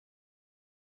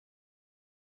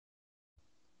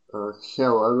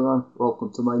Hello everyone,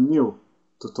 welcome to my new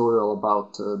tutorial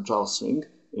about Java Swing.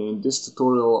 In this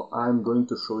tutorial I'm going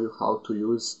to show you how to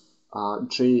use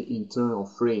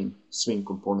JInternalFrame Swing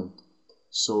component.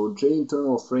 So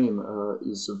JInternalFrame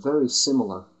is very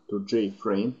similar to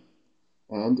JFrame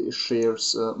and it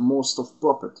shares most of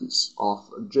properties of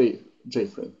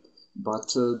JFrame.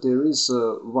 But there is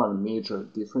one major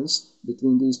difference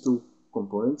between these two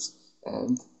components,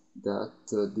 and that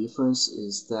difference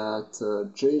is that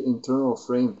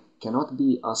JInternalFrame cannot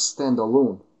be a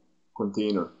standalone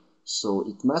container, so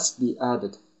it must be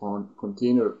added on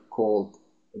container called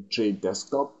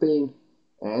JDesktopPane,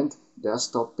 and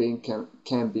DesktopPane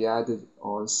can be added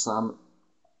on some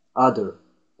other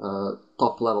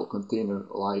top-level container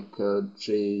like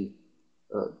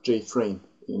JFrame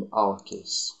in our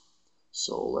case.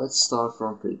 So let's start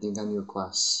from creating a new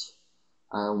class.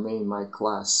 I'll name my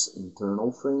class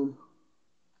InternalFrame.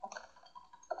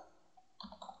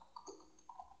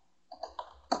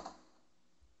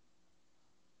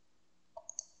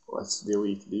 Let's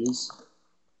delete these.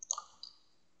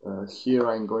 Here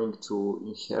I'm going to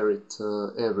inherit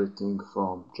everything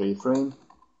from JFrame.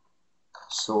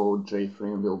 So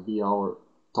JFrame will be our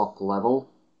top level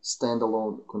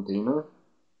standalone container.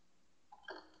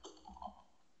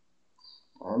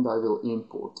 And I will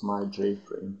import my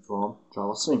JFrame from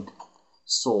Java Swing.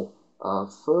 So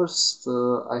first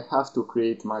I have to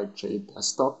create my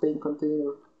JDesktopPane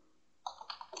container.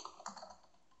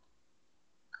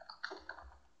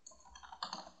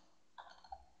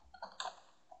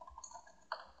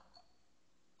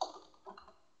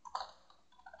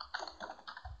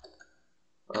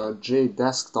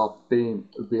 JDesktopPane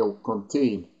will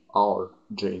contain our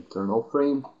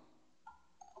JInternalFrame.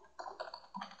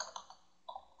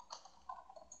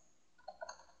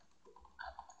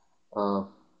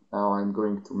 Now I'm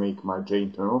going to make my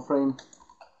JInternalFrame.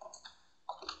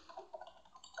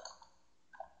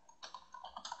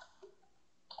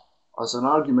 As an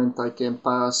argument I can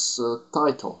pass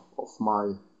title of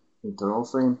my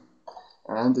InternalFrame,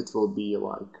 and it will be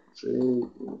like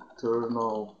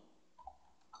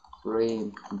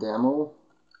JInternalFrame demo.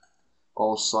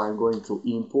 Also I'm going to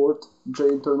import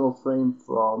JInternalFrame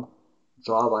from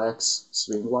JavaX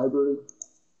Swing library.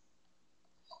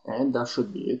 And that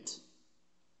should be it.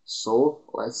 So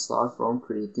let's start from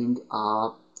creating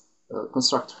a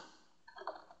constructor.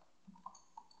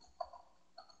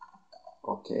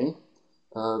 Okay.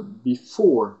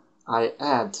 Before I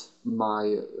add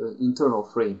my internal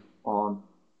frame on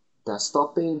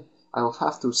DesktopPane, I'll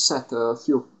have to set a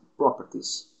few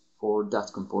properties for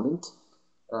that component.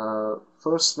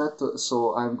 First method,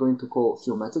 so I'm going to call a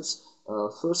few methods.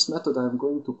 First method I'm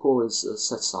going to call is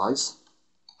setSize.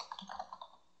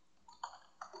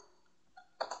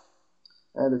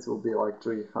 And it will be like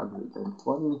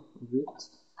 320 width,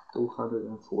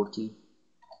 240.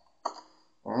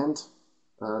 And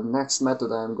next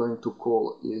method I'm going to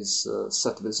call is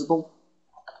setVisible.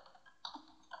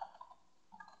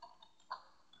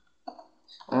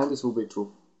 And this will be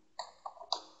true.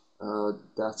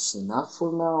 That's enough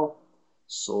for now.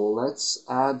 So let's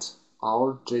add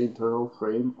our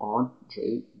JInternalFrame on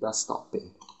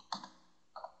JDesktopPane.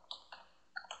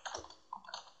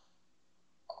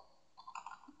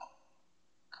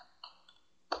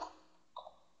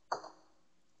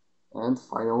 And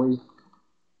finally,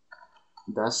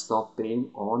 DesktopPane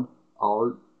on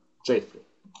our JFrame.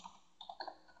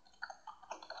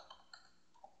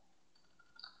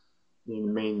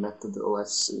 In main method,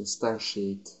 let's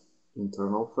instantiate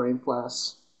InternalFrame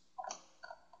class.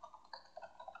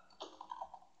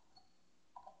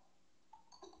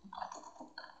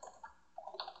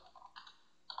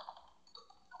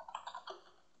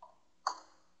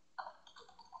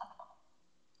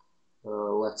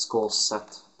 Let's call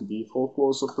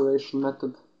setDefaultClose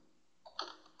method.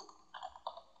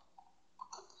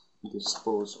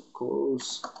 Dispose of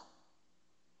close.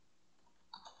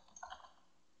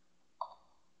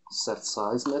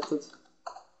 setSize method.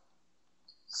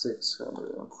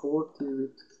 640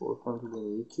 with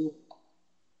 480.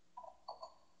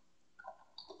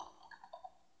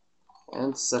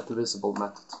 And setVisible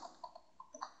method.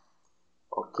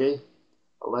 Okay,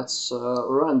 let's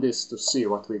run this to see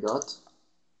what we got.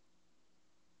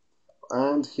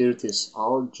 And here it is,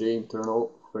 our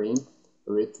JInternalFrame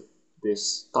with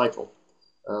this title.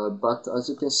 But as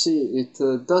you can see, it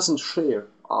doesn't share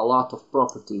a lot of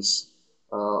properties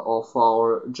of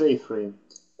our JFrame.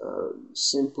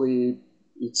 Simply,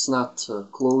 it's not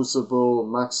closable,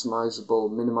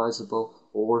 maximizable, minimizable,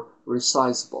 or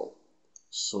resizable.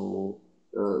 So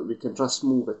we can just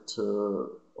move it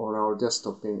on our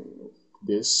desktop in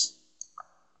this.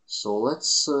 So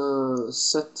let's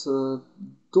set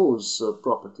those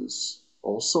properties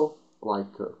also,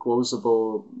 like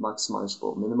closable,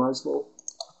 maximizable, minimizable.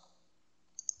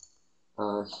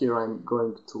 Here I'm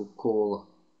going to call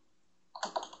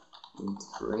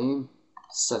IntFrame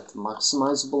set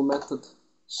maximizable method,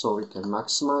 so we can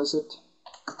maximize it.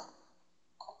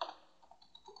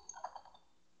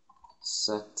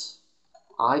 Set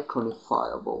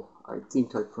iconifiable, I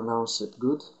think I pronounce it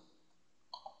good,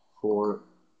 for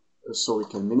so we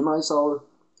can minimize our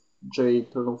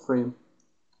JInternalFrame.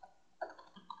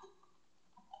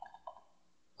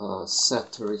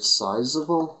 Set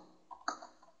resizable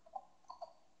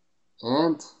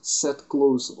and set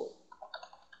closable,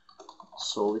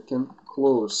 so we can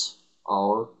close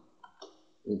our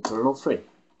internal frame.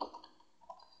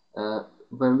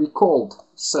 When we called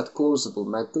set closable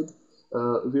method,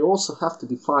 we also have to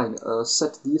define a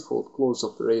set default close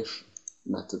operation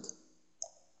method.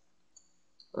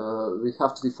 We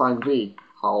have to define way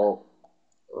how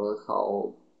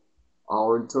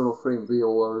our internal frame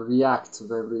will react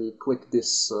when we click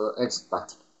this exit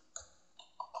button.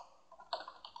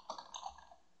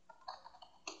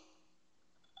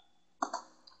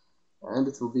 And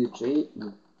it will be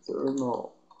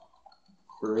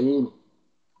JInternalFrame,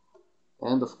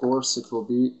 and of course it will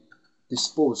be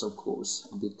disposal close,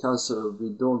 because we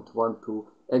don't want to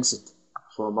exit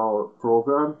from our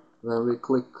program when we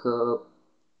click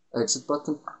exit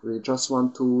button. We just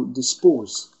want to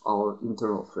dispose our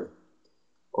internal frame.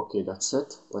 Okay, that's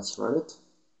it. Let's run it.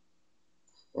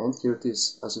 And here it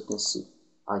is, as you can see.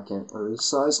 I can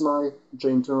resize my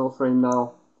JInternalFrame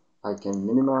now. I can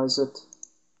minimize it,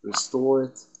 restore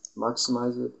it,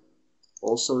 maximize it,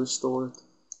 also restore it,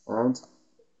 and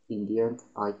in the end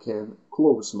I can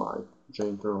close my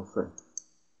JInternalFrame.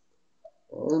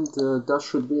 And that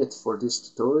should be it for this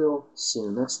tutorial. See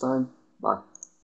you next time. Bye.